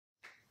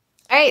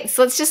All right,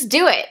 so let's just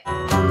do it.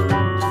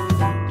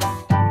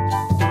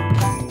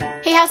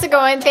 Hey, how's it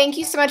going? Thank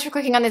you so much for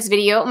clicking on this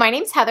video. My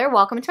name's Heather.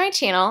 Welcome to my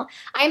channel.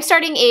 I'm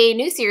starting a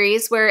new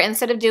series where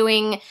instead of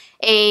doing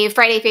a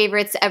Friday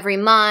favorites every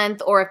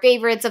month or a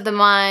favorites of the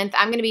month,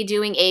 I'm going to be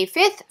doing a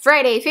 5th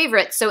Friday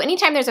favorites. So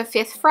anytime there's a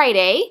 5th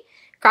Friday,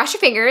 cross your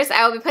fingers,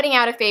 I will be putting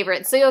out a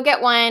favorite. So you'll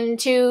get 1,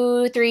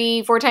 2,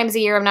 3, 4 times a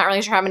year. I'm not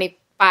really sure how many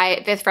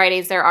 5th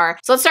Fridays there are.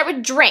 So let's start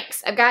with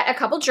drinks. I've got a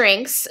couple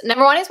drinks.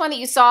 Number one is one that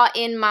you saw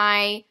in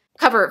my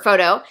cover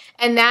photo,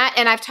 and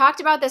I've talked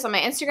about this on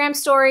my Instagram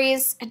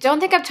stories. I don't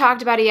think I've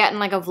talked about it yet in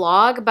like a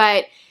vlog,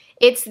 but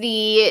it's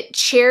the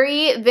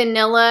Cherry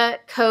Vanilla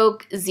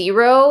Coke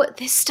Zero.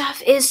 This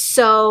stuff is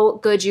so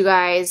good, you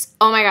guys.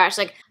 Oh my gosh,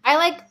 like I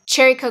like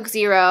Cherry Coke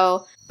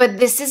Zero, but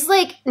this is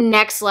like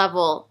next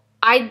level.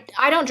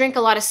 I don't drink a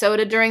lot of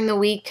soda during the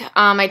week.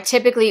 I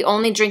typically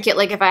only drink it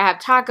like if I have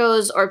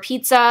tacos or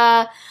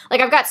pizza. Like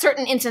I've got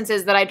certain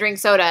instances that I drink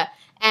soda,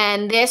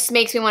 and this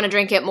makes me want to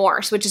drink it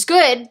more, which is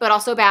good, but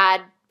also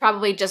bad.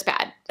 Probably just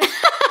bad,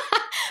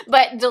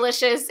 but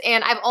delicious.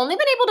 And I've only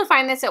been able to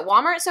find this at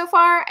Walmart so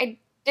far. I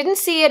didn't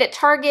see it at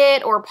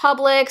Target or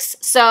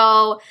Publix,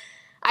 so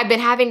I've been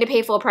having to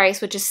pay full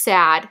price, which is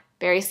sad.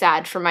 Very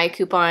sad for my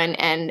coupon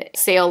and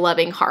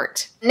sale-loving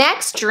heart.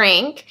 Next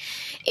drink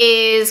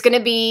is going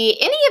to be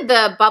any of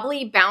the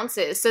Bubly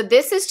bounces. So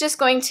this is just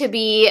going to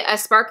be a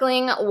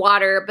sparkling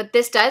water, but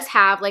this does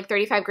have like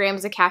 35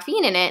 grams of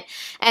caffeine in it.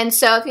 And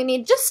so if you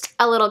need just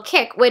a little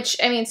kick, which,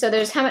 I mean, so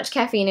there's how much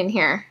caffeine in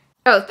here?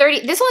 Oh,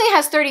 30. This only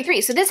has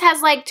 33. So this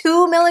has like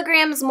 2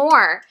 milligrams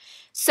more.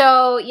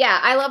 So yeah,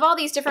 I love all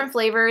these different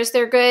flavors.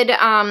 They're good,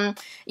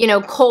 you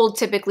know, cold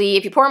typically.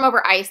 If you pour them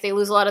over ice, they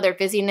lose a lot of their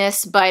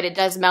fizziness, but it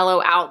does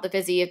mellow out the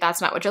fizzy if that's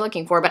not what you're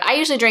looking for. But I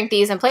usually drink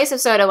these in place of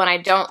soda when I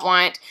don't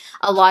want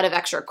a lot of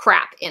extra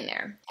crap in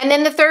there. And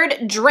then the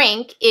third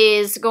drink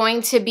is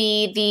going to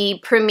be the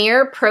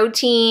Premier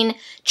Protein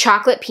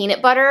Chocolate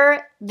Peanut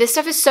Butter. This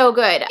stuff is so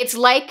good. It's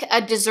like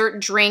a dessert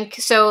drink.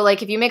 So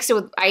like if you mix it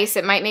with ice,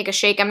 it might make a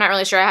shake. I'm not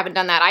really sure. I haven't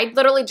done that. I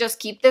literally just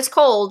keep this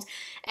cold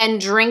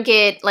and drink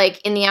it like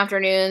in the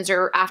afternoons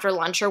or after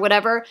lunch or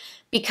whatever,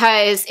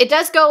 because it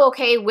does go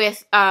okay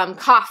with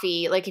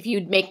coffee, like if you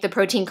make the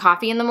protein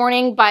coffee in the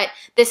morning, but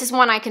this is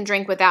one I can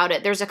drink without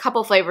it. There's a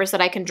couple flavors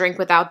that I can drink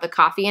without the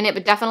coffee in it,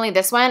 but definitely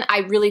this one, I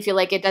really feel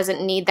like it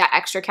doesn't need that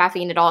extra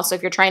caffeine at all. So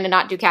if you're trying to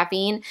not do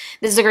caffeine,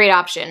 this is a great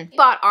option. I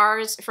bought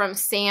ours from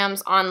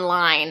Sam's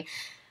online.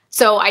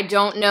 So I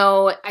don't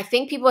know, I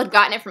think people had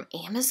gotten it from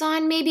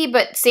Amazon maybe,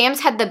 but Sam's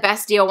had the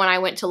best deal when I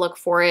went to look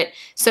for it.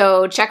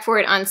 So check for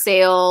it on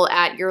sale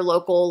at your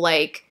local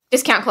like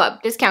discount club.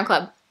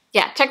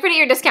 Yeah, check for it at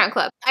your discount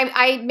club.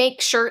 I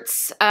make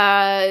shirts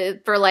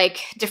for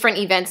like different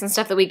events and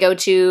stuff that we go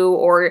to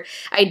or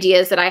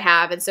ideas that I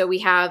have. And so we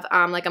have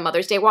like a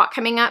Mother's Day walk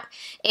coming up.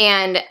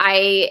 And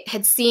I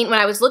had seen, when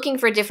I was looking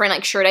for different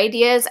like shirt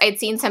ideas, I'd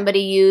seen somebody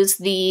use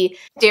the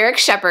Derek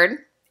Shepherd.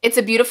 It's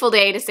a beautiful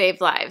day to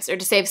save lives, or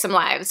to save some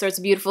lives, or it's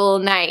a beautiful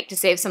night to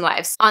save some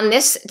lives. On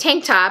this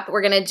tank top,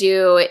 we're gonna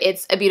do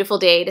It's a Beautiful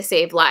Day to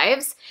Save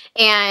Lives.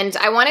 And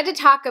I wanted to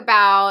talk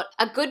about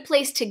a good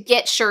place to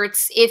get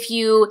shirts if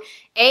you,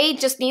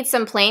 just need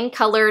some plain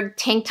colored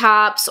tank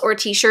tops or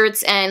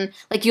t-shirts and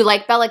like you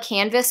like Bella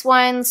Canvas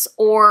ones,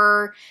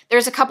 or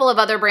there's a couple of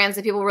other brands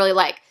that people really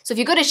like. So if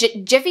you go to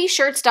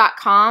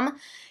jiffyshirts.com,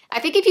 I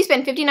think if you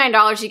spend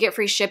 $59, you get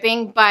free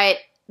shipping, but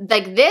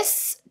like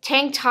this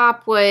tank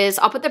top was,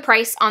 I'll put the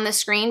price on the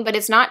screen, but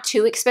it's not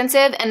too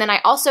expensive. And then I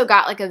also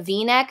got like a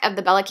V-neck of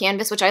the Bella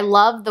Canvas, which I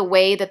love the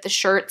way that the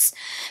shirts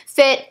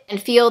fit and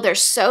feel. They're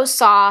so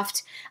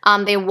soft.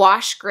 They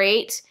wash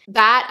great.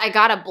 That I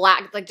got a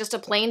black, like just a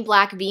plain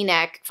black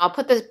V-neck. I'll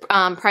put the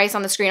price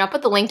on the screen. I'll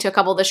put the link to a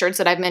couple of the shirts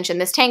that I've mentioned.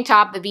 This tank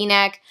top, the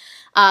V-neck,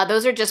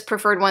 those are just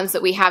preferred ones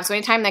that we have. So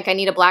anytime like I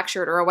need a black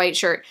shirt or a white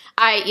shirt,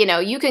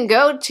 you can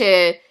go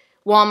to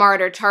Walmart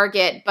or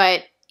Target,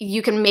 but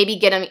you can maybe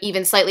get them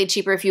even slightly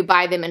cheaper if you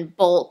buy them in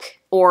bulk,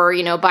 or,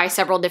 buy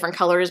several different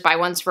colors, buy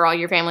ones for all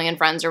your family and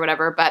friends or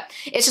whatever. But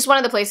it's just one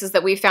of the places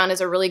that we found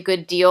is a really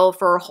good deal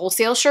for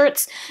wholesale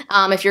shirts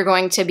if you're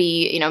going to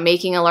be,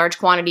 making a large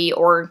quantity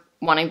or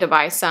wanting to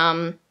buy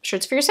some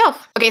shirts for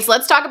yourself. Okay, so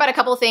let's talk about a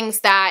couple of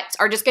things that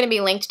are just gonna be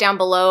linked down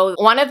below.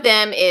 One of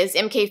them is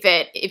MK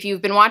Fit. If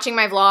you've been watching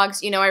my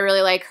vlogs, I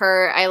really like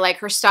her. I like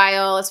her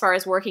style as far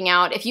as working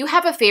out. If you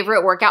have a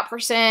favorite workout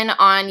person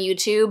on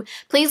YouTube,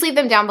 please leave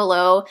them down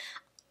below.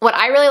 What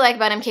I really like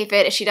about MK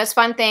Fit is she does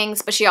fun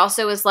things, but she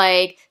also is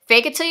like,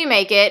 fake it till you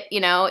make it.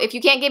 If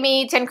you can't give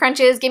me 10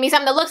 crunches, give me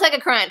something that looks like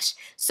a crunch.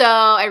 So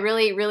I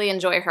really, really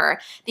enjoy her.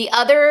 The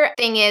other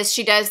thing is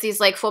she does these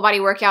like full body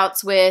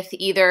workouts with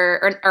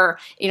either,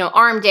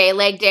 arm day,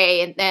 leg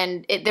day,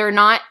 and they're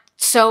not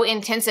so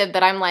intensive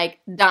that I'm like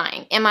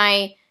dying. Am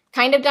I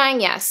kind of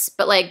dying? Yes.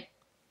 But like,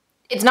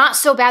 it's not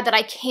so bad that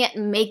I can't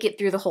make it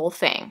through the whole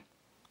thing.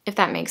 if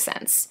that makes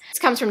sense. This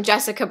comes from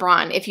Jessica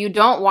Braun. If you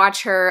don't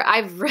watch her,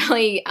 I've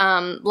really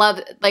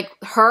loved, like,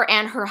 her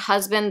and her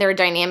husband. Their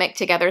dynamic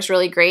together is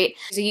really great.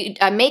 She's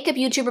a makeup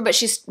YouTuber, but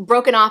she's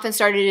broken off and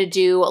started to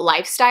do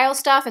lifestyle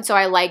stuff, and so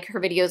I like her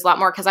videos a lot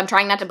more because I'm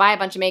trying not to buy a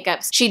bunch of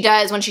makeups. She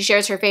does, when she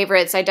shares her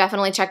favorites, I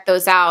definitely check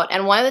those out.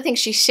 And one of the things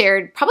she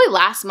shared probably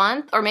last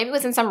month, or maybe it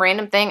was in some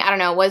random thing, I don't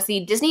know, was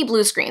the Disney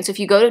blue screen. So if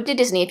you go to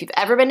Disney, if you've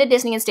ever been to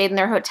Disney and stayed in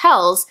their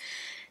hotels,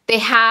 they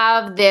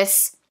have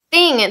this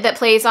thing that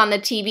plays on the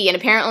TV, and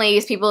apparently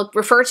people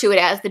refer to it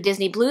as the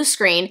Disney blue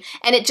screen,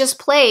 and it just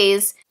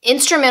plays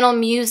instrumental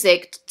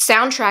music,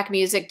 soundtrack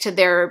music to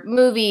their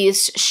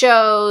movies,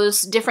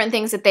 shows, different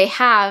things that they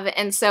have.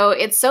 And so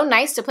it's so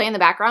nice to play in the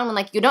background when,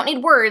 like, you don't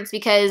need words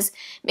because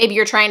maybe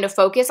you're trying to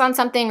focus on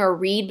something or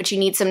read, but you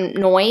need some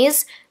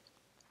noise.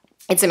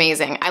 It's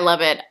amazing. I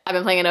love it. I've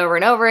been playing it over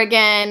and over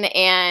again,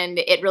 and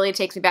it really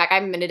takes me back. I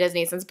haven't been to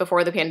Disney since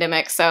before the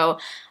pandemic, so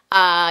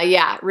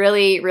yeah,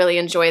 really, really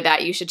enjoy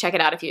that. You should check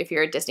it out if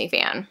you're a Disney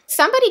fan.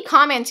 Somebody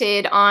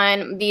commented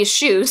on these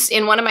shoes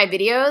in one of my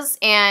videos,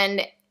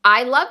 and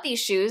I love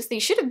these shoes.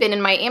 These should have been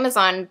in my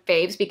Amazon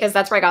faves because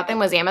that's where I got them,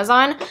 was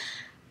Amazon.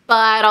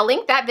 But I'll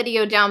link that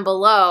video down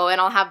below,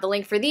 and I'll have the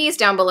link for these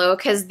down below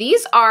because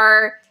these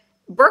are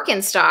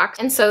Birkenstock,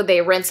 and so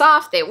they rinse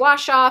off, they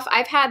wash off.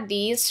 I've had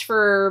these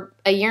for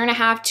a year and a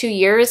half, 2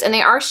 years, and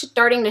they are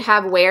starting to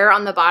have wear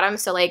on the bottom,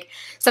 so like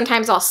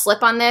sometimes I'll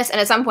slip on this,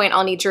 and at some point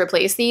I'll need to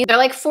replace these. They're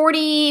like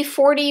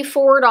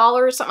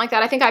 $44, something like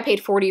that. I think I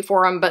paid $40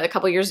 for them, but a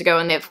couple years ago,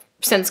 and they've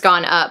since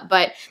gone up,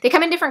 but they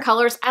come in different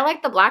colors. I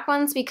like the black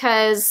ones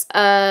because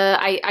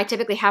I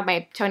typically have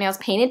my toenails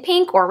painted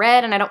pink or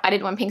red, and I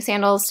didn't want pink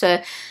sandals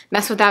to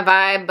mess with that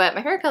vibe, but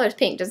my favorite color is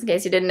pink, just in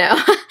case you didn't know.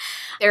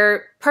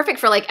 They're perfect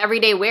for like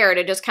everyday wear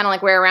to just kind of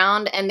like wear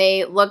around, and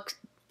they look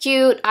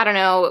cute. I don't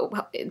know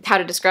how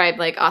to describe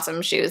like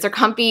awesome shoes. They're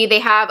comfy. They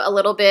have a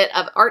little bit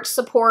of arch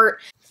support.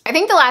 I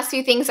think the last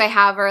few things I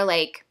have are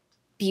like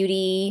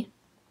beauty,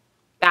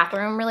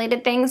 bathroom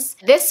related things.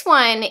 This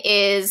one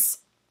is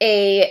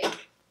a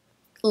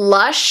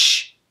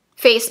LUSH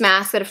face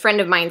mask that a friend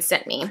of mine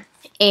sent me.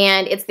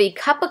 And it's the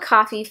Cup of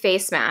Coffee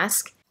face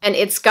mask. And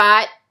it's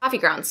got coffee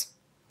grounds.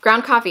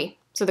 Ground coffee.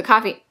 So the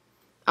coffee,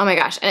 oh my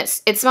gosh. And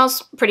it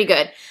smells pretty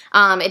good.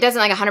 It doesn't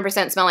like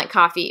 100% smell like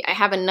coffee. I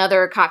have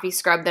another coffee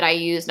scrub that I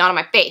use, not on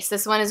my face.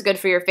 This one is good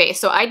for your face.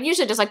 So I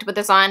usually just like to put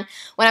this on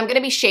when I'm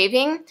gonna be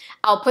shaving.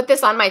 I'll put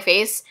this on my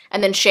face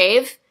and then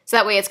shave. So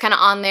that way it's kind of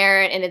on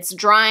there and it's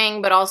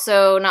drying, but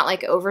also not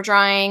like over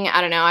drying. I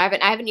don't know. I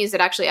haven't used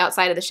it actually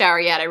outside of the shower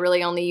yet. I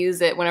really only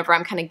use it whenever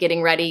I'm kind of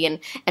getting ready and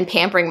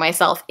pampering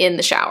myself in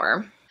the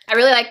shower. I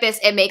really like this.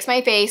 It makes my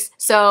face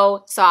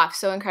so soft,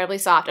 so incredibly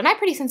soft. And I have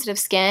pretty sensitive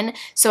skin,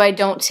 so I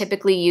don't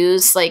typically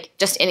use like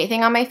just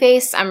anything on my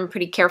face. I'm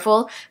pretty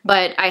careful,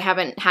 but I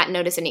haven't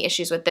noticed any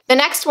issues with it. The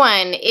next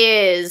one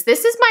is,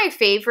 this is my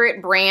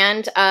favorite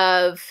brand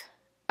of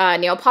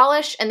nail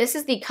polish, and this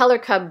is the Color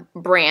Club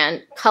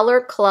brand.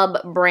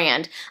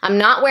 I'm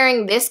not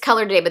wearing this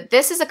color today, but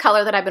this is a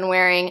color that I've been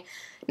wearing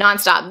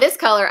nonstop. This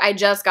color I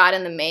just got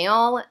in the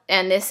mail,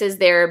 and this is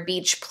their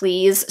Beach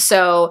Please.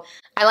 So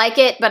I like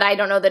it, but I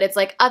don't know that it's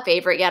like a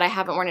favorite yet. I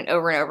haven't worn it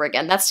over and over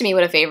again. That's to me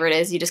what a favorite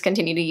is. You just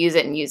continue to use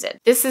it and use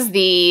it. This is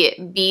the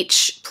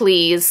Beach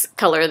Please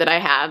color that I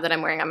have that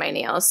I'm wearing on my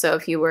nails. So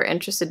if you were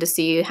interested to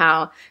see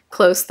how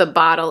close the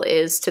bottle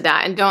is to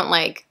that, and don't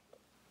like,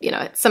 you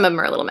know, some of them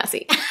are a little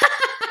messy.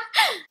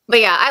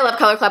 But yeah, I love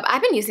Color Club.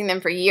 I've been using them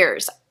for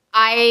years.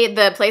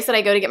 The place that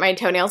I go to get my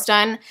toenails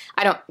done,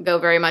 I don't go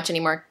very much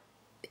anymore.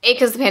 A,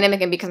 because of the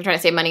pandemic, and because I'm trying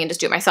to save money and just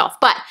do it myself.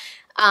 But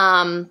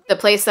the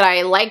place that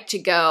I like to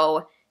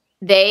go,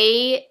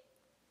 they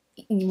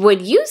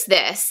would use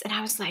this. And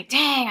I was like,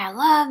 dang, I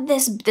love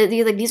this.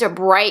 These are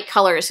bright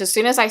colors. So as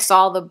soon as I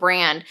saw the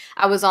brand,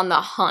 I was on the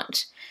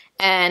hunt.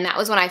 And that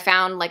was when I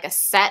found like a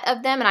set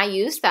of them, and I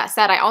used that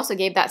set. I also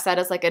gave that set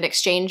as like an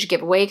exchange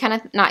giveaway, kind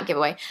of, not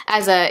giveaway,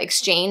 as a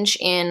exchange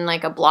in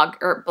like a blog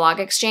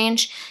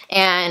exchange.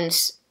 And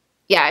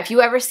yeah, if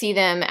you ever see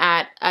them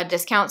at a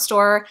discount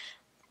store,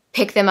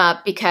 pick them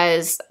up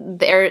because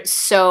they're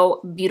so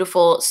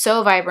beautiful,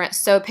 so vibrant,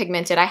 so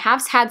pigmented. I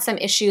have had some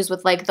issues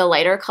with like the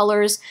lighter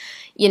colors,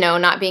 you know,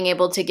 not being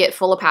able to get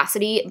full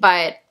opacity,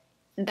 but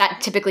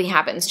that typically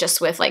happens just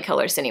with light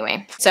colors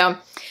anyway. So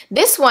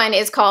this one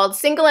is called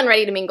Single and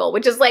Ready to Mingle,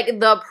 which is like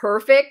the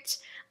perfect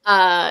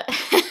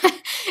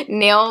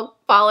nail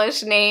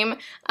polish name.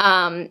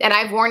 And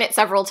I've worn it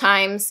several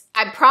times.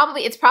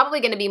 It's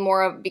probably going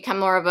to become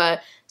more of a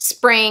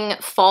spring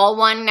fall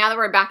one now that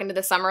we're back into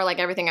the summer. Like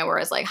everything I wear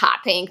is like hot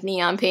pink,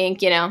 neon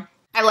pink, you know.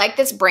 I like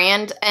this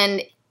brand,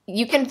 and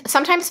you can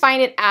sometimes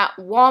find it at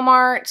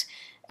Walmart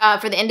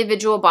for the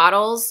individual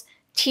bottles.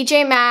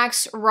 TJ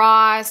Maxx,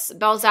 Ross,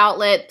 Bell's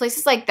Outlet,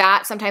 places like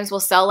that sometimes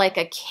will sell like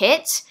a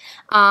kit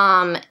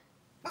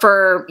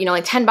for, you know,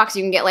 like $10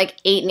 you can get like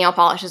 8 nail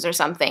polishes or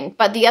something.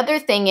 But the other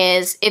thing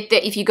is,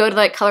 if you go to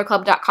like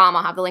colorclub.com,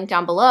 I'll have the link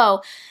down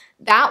below,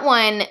 that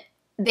one,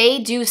 they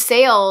do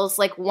sales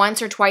like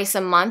once or twice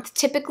a month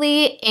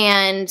typically,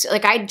 and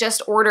like I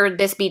just ordered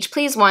this Beach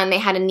Please one. They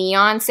had a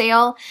neon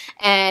sale,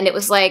 and it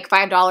was like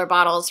 $5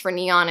 bottles for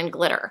neon and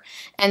glitter.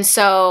 And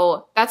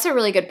so that's a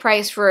really good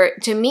price for,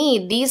 to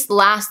me, these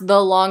last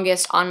the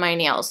longest on my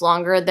nails,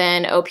 longer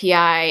than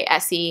OPI,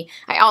 Essie.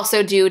 I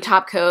also do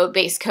top coat,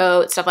 base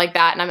coat, stuff like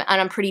that, and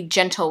I'm pretty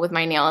gentle with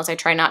my nails. I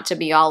try not to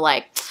be all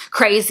like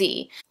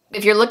crazy.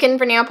 If you're looking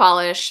for nail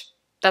polish,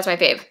 that's my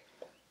fave.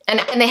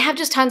 And they have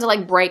just tons of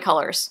like bright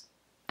colors.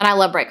 And I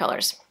love bright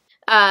colors.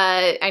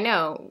 I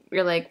know,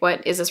 you're like,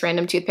 what is this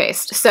random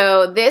toothpaste?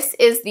 So this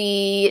is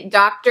the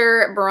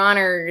Dr.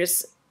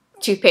 Bronner's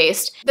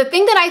toothpaste. The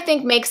thing that I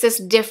think makes this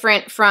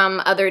different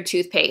from other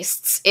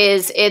toothpastes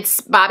is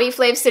it's Bobby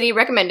Flav City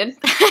recommended.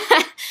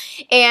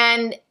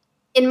 And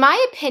in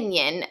my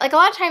opinion, like a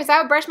lot of times I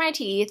would brush my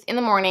teeth in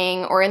the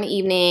morning or in the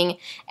evening,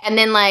 and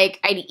then like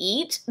I'd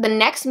eat the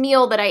next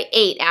meal that I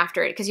ate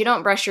after it, because you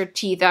don't brush your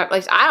teeth out.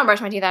 Like I don't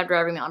brush my teeth after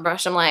every meal. I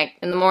brush them like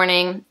in the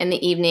morning, in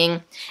the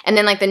evening, and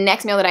then like the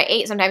next meal that I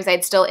ate, sometimes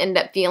I'd still end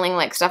up feeling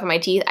like stuff in my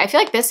teeth. I feel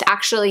like this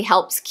actually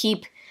helps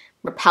keep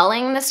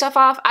repelling the stuff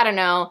off. I don't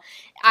know.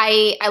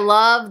 I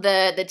love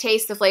the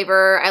taste, the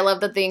flavor. I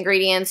love that the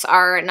ingredients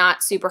are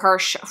not super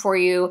harsh for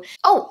you.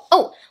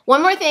 Oh,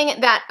 one more thing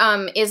that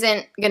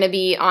isn't gonna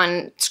be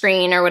on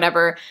screen or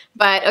whatever,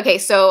 but okay,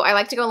 so I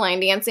like to go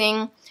line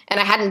dancing, and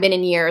I hadn't been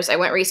in years. I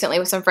went recently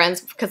with some friends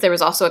because there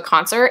was also a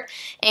concert,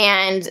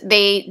 and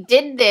they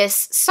did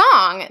this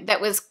song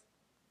that was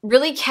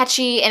really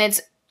catchy, and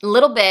it's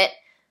Little Bit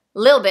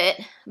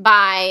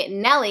by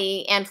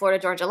Nelly and Florida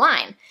Georgia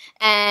Line.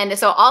 And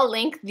so I'll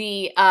link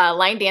the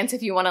line dance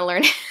if you want to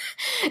learn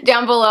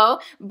down below,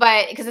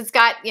 but because it's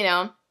got, you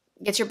know,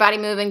 get your body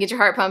moving, get your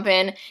heart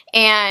pumping,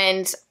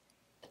 and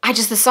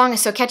the song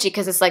is so catchy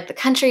because it's like the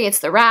country, it's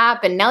the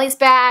rap, and Nelly's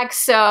back,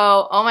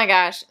 so oh my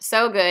gosh,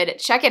 so good.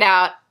 Check it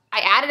out. I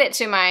added it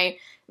to my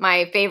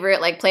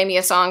favorite like play me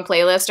a song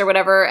playlist or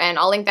whatever, and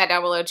I'll link that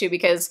down below too,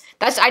 because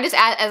that's as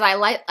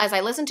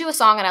I listen to a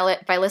song, and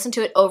if I listen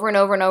to it over and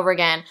over and over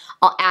again,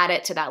 I'll add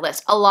it to that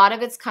list. A lot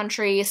of it's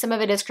country, some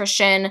of it is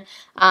Christian,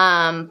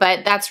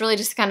 but that's really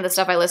just kind of the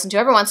stuff I listen to.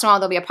 Every once in a while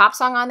there'll be a pop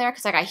song on there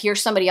because like I hear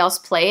somebody else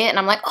play it and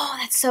I'm like, oh,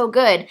 that's so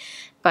good.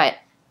 But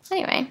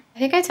anyway, I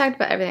think I talked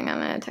about everything I'm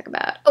going to talk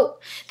about. Oh,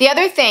 the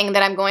other thing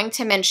that I'm going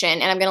to mention,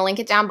 and I'm going to link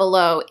it down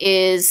below,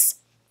 is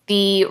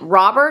the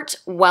Robert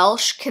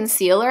Welsh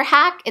concealer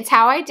hack. It's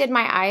how I did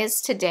my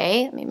eyes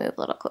today. Let me move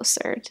a little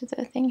closer to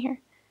the thing here.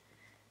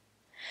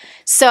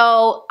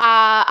 So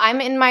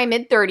I'm in my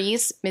mid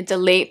to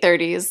late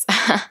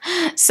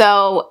 30s.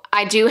 So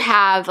I do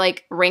have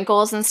like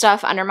wrinkles and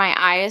stuff under my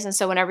eyes. And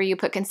so whenever you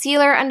put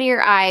concealer under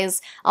your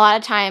eyes, a lot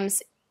of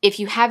times if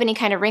you have any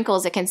kind of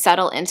wrinkles, it can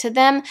settle into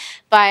them.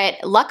 But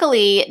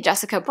luckily,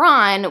 Jessica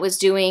Braun was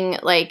doing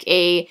like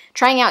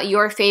trying out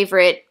your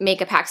favorite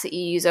makeup hacks that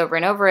you use over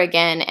and over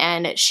again.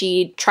 And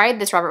she tried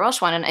this Robert Welsh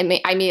one, and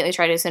I immediately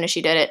tried it as soon as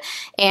she did it.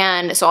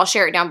 And so I'll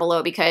share it down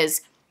below because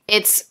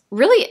it's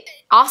really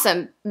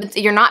awesome.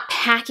 You're not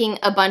packing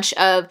a bunch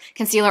of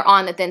concealer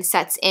on that then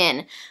sets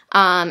in.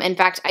 In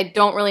fact, I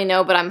don't really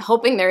know, but I'm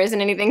hoping there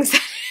isn't anything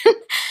set in.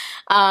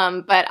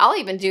 But I'll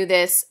even do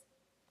this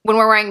when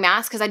we're wearing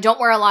masks, because I don't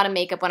wear a lot of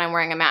makeup when I'm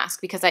wearing a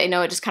mask because I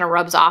know it just kind of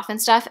rubs off and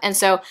stuff. And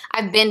so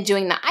I've been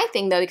doing the eye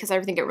thing though because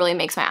I think it really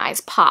makes my eyes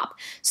pop.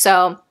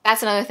 So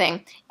that's another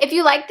thing. If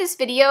you like this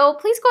video,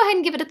 please go ahead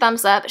and give it a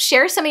thumbs up.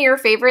 Share some of your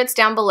favorites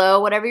down below,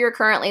 whatever you're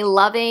currently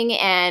loving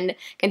and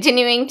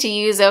continuing to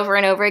use over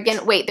and over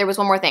again. Wait, there was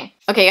one more thing.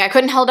 Okay, I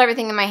couldn't hold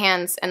everything in my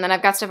hands, and then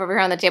I've got stuff over here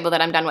on the table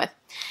that I'm done with.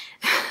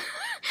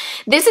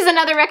 This is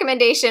another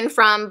recommendation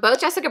from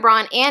both Jessica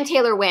Braun and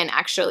Taylor Wynn,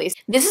 actually.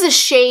 This is a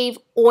shave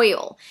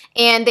oil,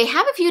 and they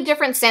have a few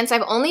different scents.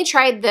 I've only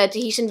tried the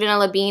Tahitian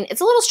Vanilla Bean.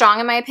 It's a little strong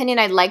in my opinion.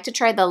 I'd like to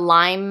try the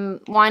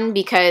lime one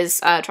because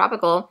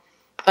tropical,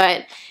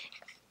 but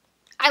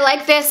I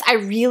like this. I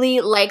really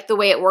like the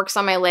way it works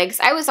on my legs.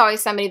 I was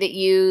always somebody that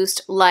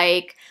used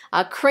like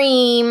a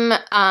cream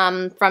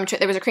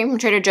there was a cream from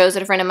Trader Joe's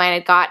that a friend of mine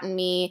had gotten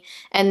me,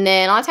 and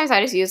then a lot of times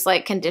I just used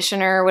like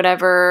conditioner or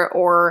whatever,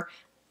 or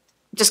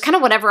just kind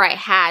of whatever I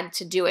had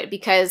to do it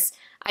because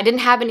I didn't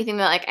have anything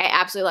that like I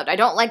absolutely loved. I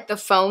don't like the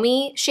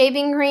foamy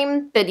shaving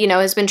cream that, you know,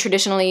 has been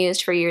traditionally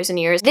used for years and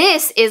years.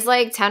 This is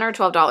like $10 or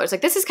 $12.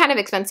 Like this is kind of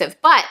expensive,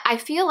 but I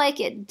feel like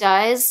it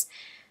does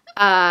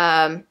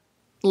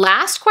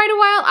last quite a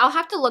while. I'll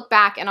have to look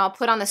back and I'll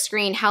put on the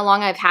screen how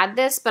long I've had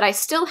this, but I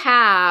still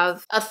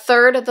have a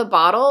third of the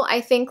bottle,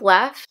 I think,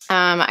 left.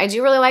 I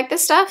do really like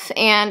this stuff,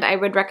 and I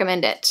would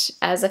recommend it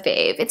as a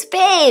fave. It's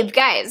fave,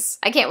 guys.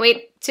 I can't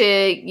wait to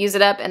use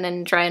it up and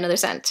then try another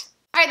scent.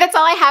 All right, that's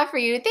all I have for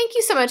you. Thank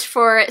you so much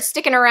for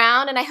sticking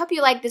around, and I hope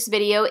you liked this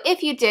video.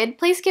 If you did,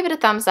 please give it a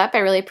thumbs up. I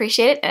really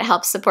appreciate it. It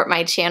helps support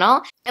my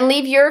channel. And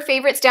leave your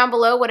favorites down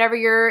below, whatever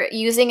you're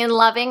using and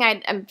loving.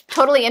 I'm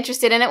totally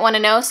interested in it, want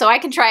to know, so I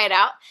can try it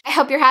out. I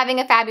hope you're having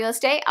a fabulous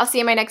day. I'll see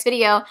you in my next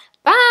video.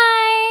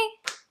 Bye!